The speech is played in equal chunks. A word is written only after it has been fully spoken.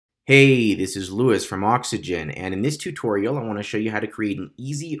Hey, this is Lewis from Oxygen, and in this tutorial I want to show you how to create an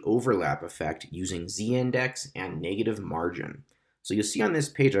easy overlap effect using z-index and negative margin. So you'll see on this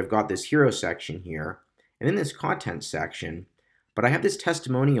page I've got this hero section here, and then this content section, but I have this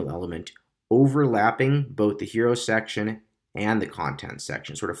testimonial element overlapping both the hero section and the content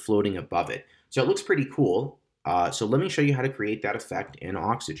section, sort of floating above it. So it looks pretty cool. So let me show you how to create that effect in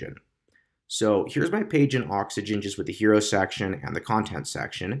Oxygen. So here's my page in Oxygen just with the hero section and the content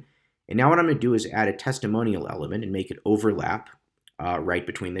section. And now what I'm going to do is add a testimonial element and make it overlap right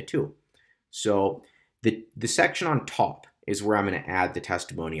between the two. So the section on top is where I'm going to add the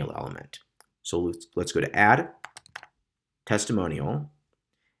testimonial element. So let's go to Add, Testimonial,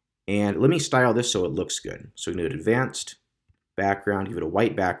 and let me style this so it looks good. So I'm going to go to Advanced, Background, give it a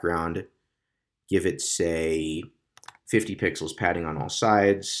white background, give it, say, 50 pixels padding on all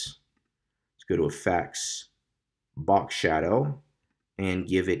sides. Let's go to Effects, Box Shadow, and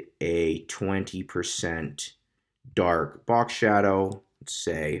give it a 20% dark box shadow. Let's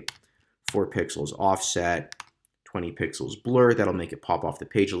say 4 pixels offset, 20 pixels blur. That'll make it pop off the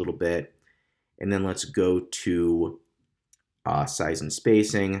page a little bit. And then let's go to size and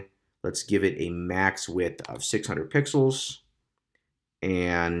spacing. Let's give it a max width of 600 pixels.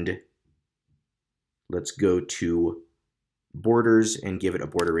 And let's go to borders and give it a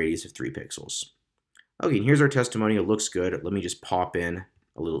border radius of 3 pixels. Okay, and here's our testimonial. It looks good. Let me just pop in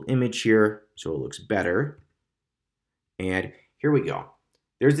a little image here so it looks better. And here we go.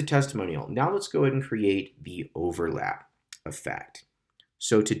 There's the testimonial. Now let's go ahead and create the overlap effect.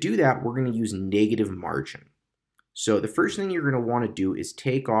 So to do that, we're going to use negative margin. So the first thing you're going to want to do is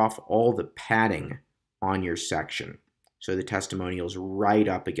take off all the padding on your section. So the testimonial is right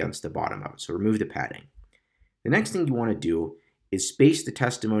up against the bottom of it. So remove the padding. The next thing you want to do is space the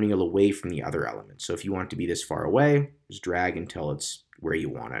testimonial away from the other elements. So if you want it to be this far away, just drag until it's where you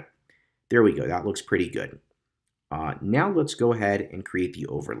want it. There we go. That looks pretty good. Now let's go ahead and create the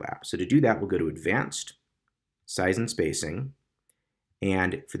overlap. So to do that, we'll go to Advanced, Size and Spacing.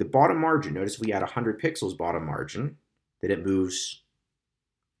 And for the bottom margin, notice we add 100 pixels bottom margin, that it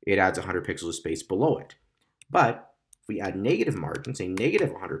adds 100 pixels of space below it. But if we add negative margin, say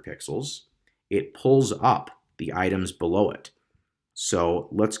negative 100 pixels, it pulls up the items below it. So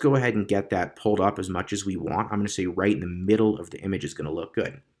let's go ahead and get that pulled up as much as we want. I'm going to say right in the middle of the image is going to look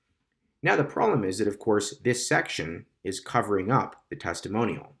good. Now the problem is that, of course, this section is covering up the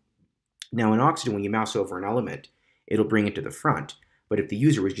testimonial. Now in Oxygen, when you mouse over an element, it'll bring it to the front. But if the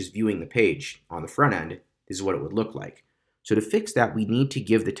user was just viewing the page on the front end, this is what it would look like. So to fix that, we need to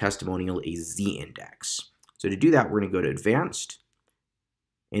give the testimonial a z-index. So to do that, we're going to go to Advanced,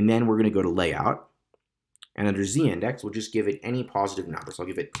 and then we're going to go to Layout. And under z-index, we'll just give it any positive number. So I'll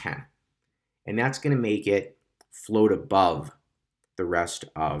give it 10. And that's going to make it float above the rest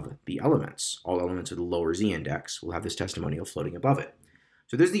of the elements. All elements with a lower z-index will have this testimonial floating above it.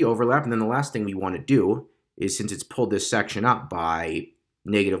 So there's the overlap. And then the last thing we want to do is, since it's pulled this section up by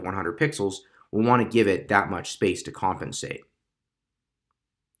negative 100 pixels, we'll want to give it that much space to compensate.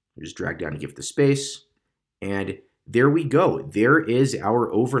 Just drag down to give it the space. And there we go. There is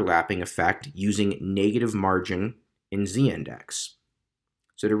our overlapping effect using negative margin in z-index.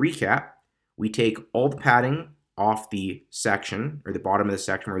 So to recap, we take all the padding off the section, or the bottom of the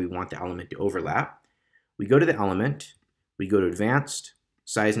section where we want the element to overlap. We go to the element, we go to Advanced,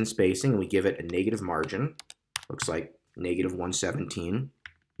 Size and Spacing, and we give it a negative margin. Looks like negative 117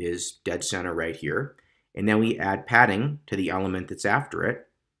 is dead center right here. And then we add padding to the element that's after it,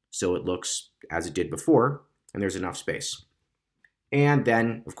 so it looks as it did before, and there's enough space. And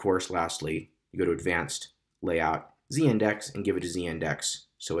then, of course, lastly, you go to Advanced, Layout, Z-index, and give it a Z-index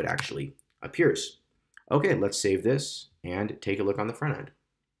so it actually appears. Okay, let's save this and take a look on the front end.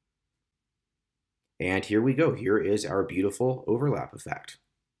 And here we go. Here is our beautiful overlap effect.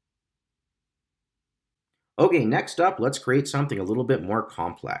 Okay, next up, let's create something a little bit more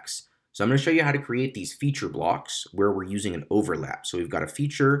complex. So I'm going to show you how to create these feature blocks where we're using an overlap. So we've got a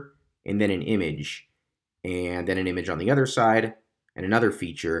feature and then an image, and then an image on the other side, and another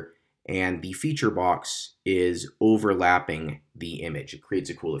feature, and the feature box is overlapping the image. It creates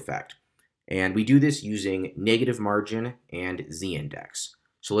a cool effect. And we do this using negative margin and z-index.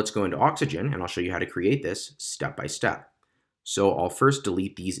 So let's go into Oxygen, and I'll show you how to create this step by step. So I'll first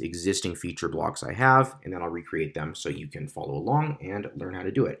delete these existing feature blocks I have, and then I'll recreate them so you can follow along and learn how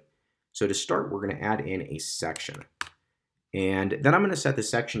to do it. So to start, we're going to add in a section. And then I'm going to set the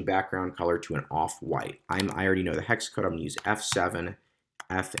section background color to an off-white. I already know the hex code. I'm going to use F7,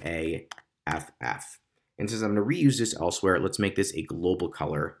 FA, FF. And since I'm going to reuse this elsewhere, let's make this a global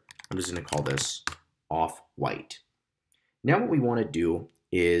color. I'm just going to call this off-white. Now what we want to do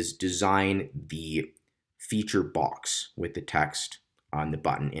is design the feature box with the text on the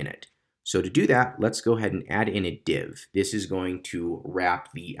button in it. So to do that, let's go ahead and add in a div. This is going to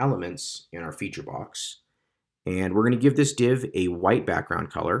wrap the elements in our feature box. And we're going to give this div a white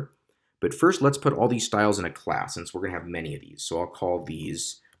background color. But first, let's put all these styles in a class, since we're going to have many of these. So I'll call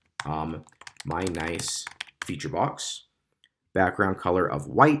these my nice feature box, background color of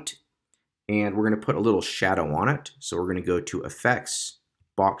white, and we're going to put a little shadow on it. So we're going to go to Effects,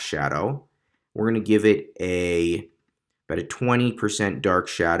 Box Shadow. We're going to give it about a 20% dark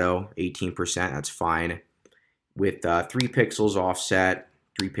shadow, 18%, that's fine, with 3 pixels offset,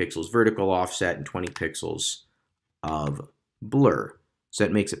 3 pixels vertical offset, and 20 pixels of blur. So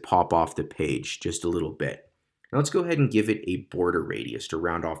that makes it pop off the page just a little bit. Now let's go ahead and give it a border radius to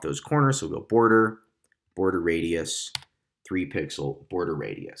round off those corners. So we'll go border, border radius, 3 pixel border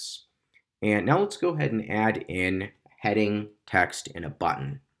radius. And now let's go ahead and add in heading, text, and a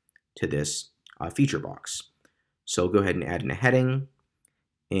button to this feature box. So go ahead and add in a heading,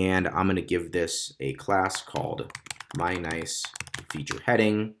 and I'm going to give this a class called my nice feature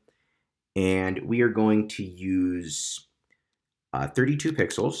heading, and we are going to use 32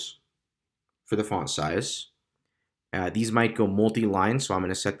 pixels for the font size. These might go multi-line, so I'm going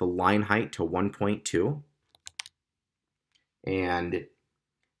to set the line height to 1.2. And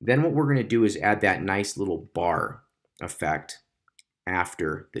then what we're going to do is add that nice little bar effect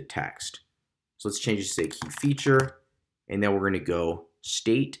after the text. So let's change it to say key feature, and then we're going to go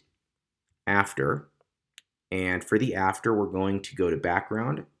state after. And for the after, we're going to go to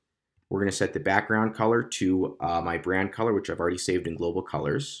background. We're going to set the background color to my brand color, which I've already saved in global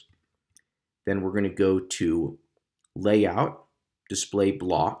colors. Then we're going to go to layout, display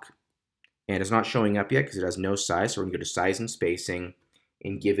block, and it's not showing up yet because it has no size. So we're going to go to size and spacing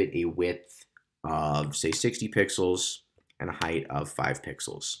and give it a width of, say, 60 pixels and a height of 5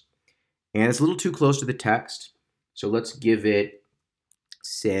 pixels. And it's a little too close to the text, so let's give it,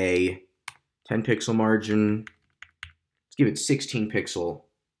 say, 10 pixel margin. Let's give it 16 pixel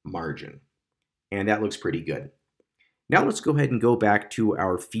margin, and that looks pretty good. Now let's go ahead and go back to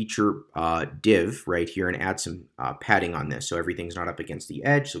our feature div right here and add some padding on this so everything's not up against the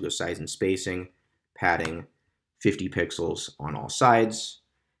edge. So go size and spacing, padding, 50 pixels on all sides.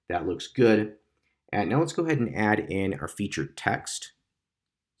 That looks good. And now let's go ahead and add in our feature text.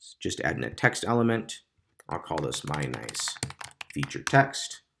 Just add in a text element. I'll call this my nice feature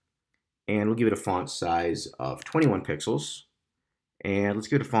text. And we'll give it a font size of 21 pixels. And let's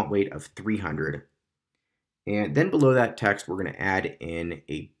give it a font weight of 300. And then below that text, we're going to add in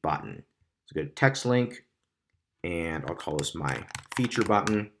a button. So go to text link, and I'll call this my feature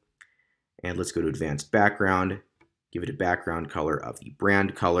button. And let's go to advanced background, give it a background color of the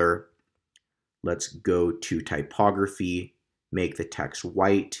brand color. Let's go to typography, make the text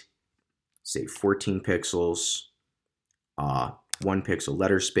white, say 14 pixels, 1 pixel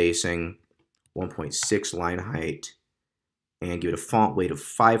letter spacing, 1.6 line height, and give it a font weight of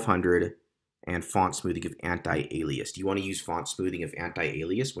 500 and font smoothing of anti-alias. Do you want to use font smoothing of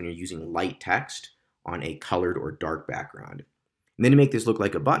anti-alias when you're using light text on a colored or dark background? And then to make this look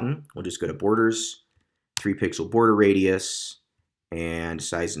like a button, we'll just go to borders, 3 pixel border radius, and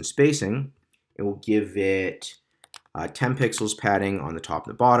size and spacing. And we'll give it 10 pixels padding on the top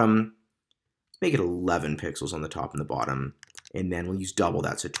and the bottom. Make it 11 pixels on the top and the bottom. And then we'll use double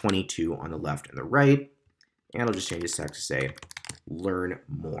that, so 22 on the left and the right. And I'll just change this text to say, learn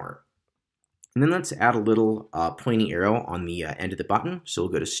more. And then let's add a little pointy arrow on the end of the button. So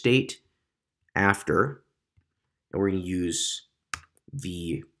we'll go to state, after, and we're going to use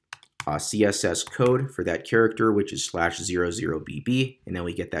the CSS code for that character, which is /00bb, and then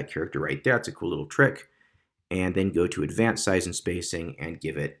we get that character right there. It's a cool little trick. And then go to advanced size and spacing and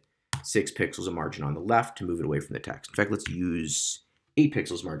give it 6 pixels of margin on the left to move it away from the text. In fact, let's use 8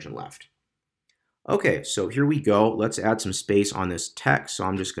 pixels margin left. Okay, so here we go. Let's add some space on this text. So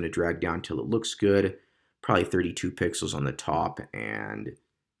I'm just going to drag down till it looks good. Probably 32 pixels on the top and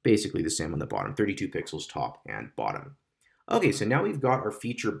basically the same on the bottom. 32 pixels top and bottom. Okay, so now we've got our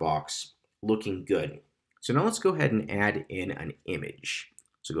feature box looking good. So now let's go ahead and add in an image.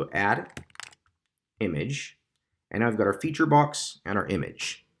 So go add image, and now I've got our feature box and our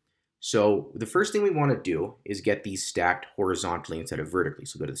image. So the first thing we want to do is get these stacked horizontally instead of vertically.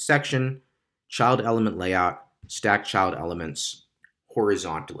 So go to the section, child element layout, stack child elements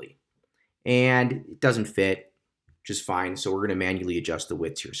horizontally. And it doesn't fit, which is fine. So we're going to manually adjust the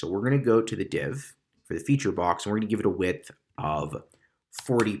widths here. So we're going to go to the div for the feature box, and we're going to give it a width of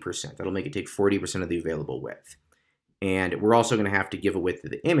 40%. That'll make it take 40% of the available width. And we're also going to have to give a width to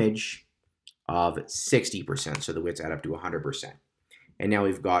the image of 60%, so the widths add up to 100%. And now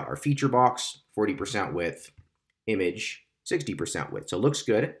we've got our feature box, 40% width, image, 60% width. So it looks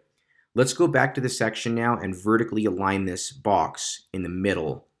good. Let's go back to the section now and vertically align this box in the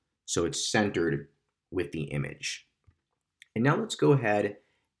middle so it's centered with the image. And now let's go ahead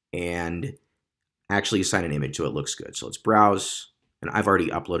and actually assign an image so it looks good. So let's browse, and I've already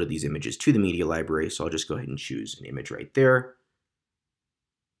uploaded these images to the media library, so I'll just go ahead and choose an image right there.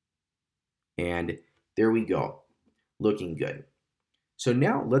 And there we go, looking good. So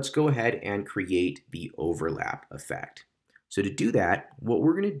now let's go ahead and create the overlap effect. So to do that, what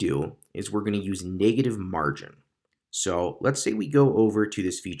we're going to do is we're going to use negative margin. So let's say we go over to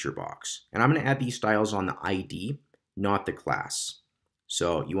this feature box, and I'm going to add these styles on the ID, not the class.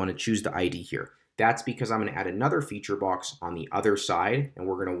 So you want to choose the ID here. That's because I'm going to add another feature box on the other side, and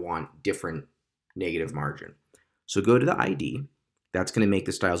we're going to want different negative margin. So go to the ID. That's going to make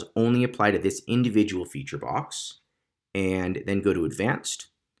the styles only apply to this individual feature box. And then go to Advanced,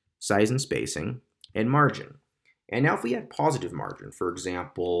 Size and Spacing, and Margin. And now if we add positive margin, for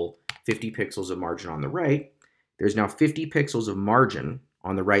example, 50 pixels of margin on the right, there's now 50 pixels of margin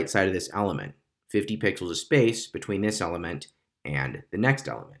on the right side of this element, 50 pixels of space between this element and the next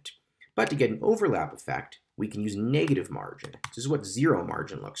element. But to get an overlap effect, we can use negative margin. This is what zero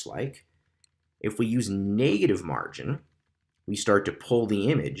margin looks like. If we use negative margin, we start to pull the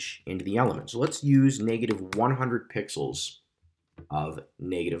image into the element. So let's use negative 100 pixels of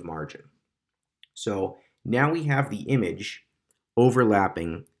negative margin. So now we have the image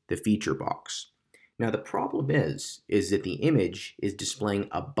overlapping the feature box. Now the problem is that the image is displaying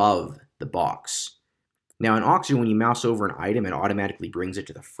above the box. Now in Oxygen, when you mouse over an item, it automatically brings it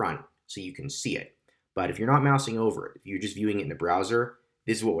to the front so you can see it. But if you're not mousing over it, if you're just viewing it in the browser,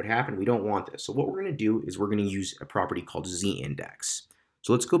 this is what would happen. We don't want this. So what we're going to do is we're going to use a property called z-index.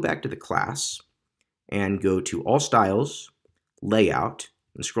 So let's go back to the class and go to All Styles, Layout,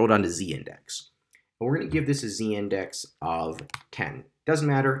 and scroll down to z-index. And we're going to give this a z-index of 10. Doesn't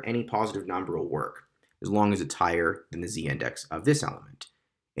matter, any positive number will work as long as it's higher than the z-index of this element.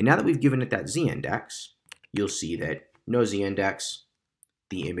 And now that we've given it that z-index, you'll see that no z-index,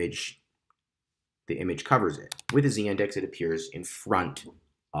 the image covers it. With a z-index, it appears in front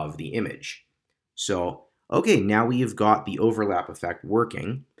of the image. So, okay, now we have got the overlap effect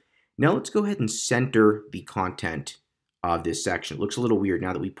working. Now let's go ahead and center the content of this section. It looks a little weird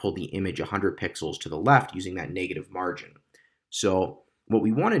now that we pulled the image 100 pixels to the left using that negative margin. So what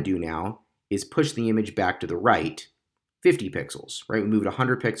we want to do now is push the image back to the right 50 pixels, right? We move it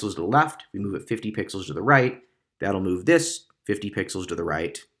 100 pixels to the left, we move it 50 pixels to the right, that'll move this 50 pixels to the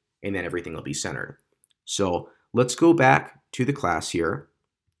right, and then everything will be centered. So let's go back to the class here,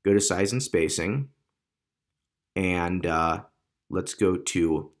 go to Size and Spacing, and let's go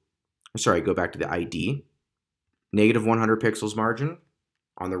back to the ID, negative 100 pixels margin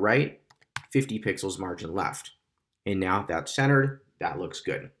on the right, 50 pixels margin left. And now that's centered, that looks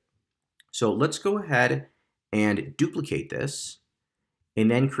good. So let's go ahead and duplicate this,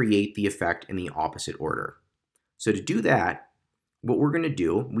 and then create the effect in the opposite order. So to do that, what we're going to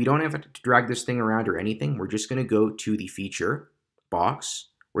do, we don't have to drag this thing around or anything. We're just going to go to the feature box.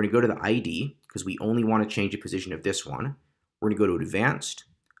 We're going to go to the ID because we only want to change the position of this one. We're going to go to Advanced,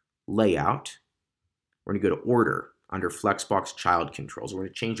 Layout. We're going to go to Order under Flexbox Child Controls. We're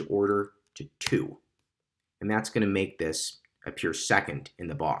going to change order to 2. And that's going to make this appear second in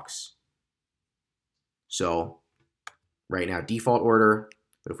the box. So right now, default order,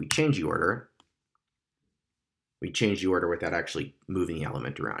 but if we change the order, we change the order without actually moving the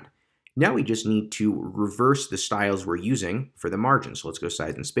element around. Now we just need to reverse the styles we're using for the margin. So let's go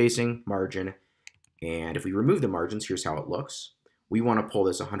Size and Spacing, Margin, and if we remove the margins, here's how it looks. We want to pull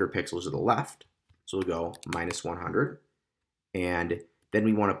this 100 pixels to the left, so we'll go -100, and then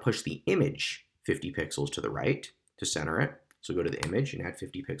we want to push the image 50 pixels to the right to center it. So go to the image and add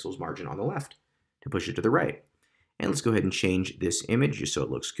 50 pixels margin on the left to push it to the right. And let's go ahead and change this image just so it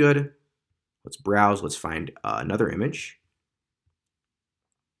looks good. Let's browse, let's find another image.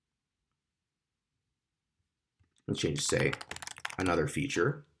 Let's change, say, another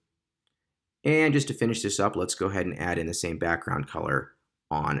feature. And just to finish this up, let's go ahead and add in the same background color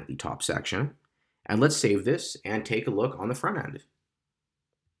on the top section. And let's save this and take a look on the front end.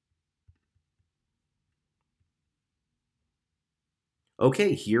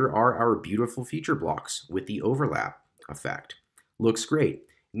 Okay, here are our beautiful feature blocks with the overlap effect. Looks great.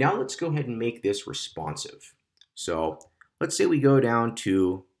 Now let's go ahead and make this responsive. So let's say we go down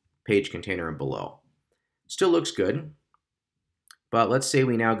to page container and below. Still looks good, but let's say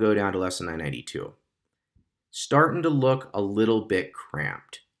we now go down to less than 992. Starting to look a little bit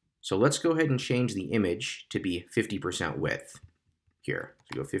cramped. So let's go ahead and change the image to be 50% width. here.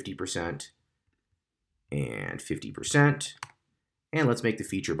 So go 50% and 50%. And let's make the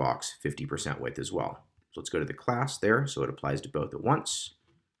feature box 50% width as well. So let's go to the class there, so it applies to both at once,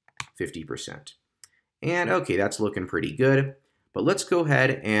 50%. And okay, that's looking pretty good. But let's go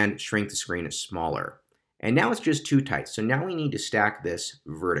ahead and shrink the screen smaller. And now it's just too tight, so now we need to stack this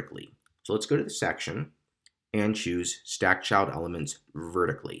vertically. So let's go to the section and choose Stack Child Elements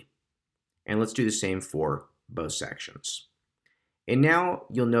Vertically. And let's do the same for both sections. And now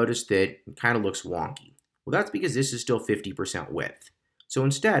you'll notice that it kind of looks wonky. Well, that's because this is still 50% width. So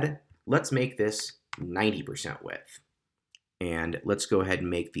instead, let's make this 90% width. And let's go ahead and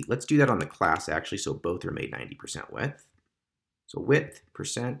make let's do that on the class actually, so both are made 90% width. So width,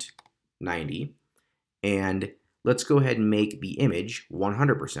 percent, 90. And let's go ahead and make the image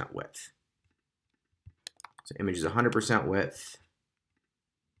 100% width. So image is 100% width.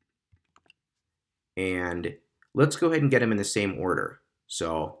 And let's go ahead and get them in the same order.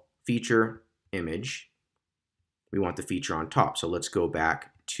 So feature, image. We want the feature on top. So let's go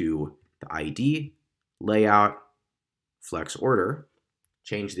back to the ID, layout, flex order,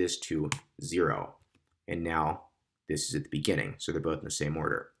 change this to 0. And now this is at the beginning. So they're both in the same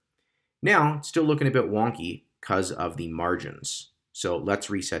order. Now, it's still looking a bit wonky because of the margins. So let's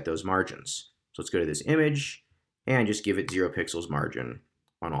reset those margins. So let's go to this image and just give it 0 pixels margin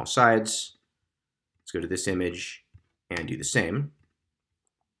on all sides. Let's go to this image and do the same.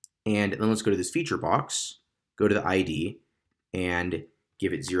 And then let's go to this feature box, go to the ID, and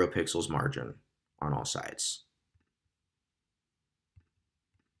give it 0 pixels margin on all sides.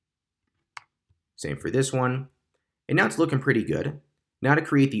 Same for this one. And now it's looking pretty good. Now to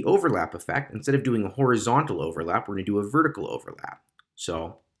create the overlap effect, instead of doing a horizontal overlap, we're going to do a vertical overlap.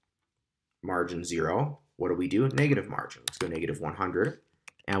 So margin 0, what do we do? Negative margin. Let's go negative 100,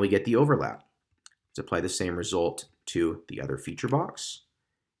 and we get the overlap. Let's apply the same result to the other feature box.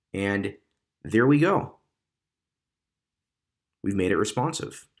 And there we go. We've made it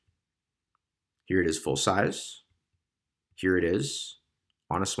responsive. Here it is full size. Here it is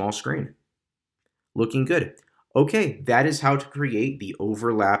on a small screen. Looking good. Okay, that is how to create the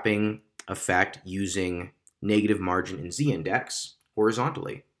overlapping effect using negative margin and z-index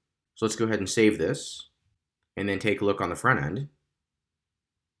horizontally. So let's go ahead and save this and then take a look on the front end.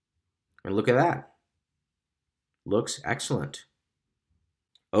 And look at that. Looks excellent.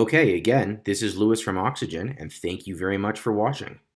 Okay, again, this is Lewis from Oxygen, and thank you very much for watching.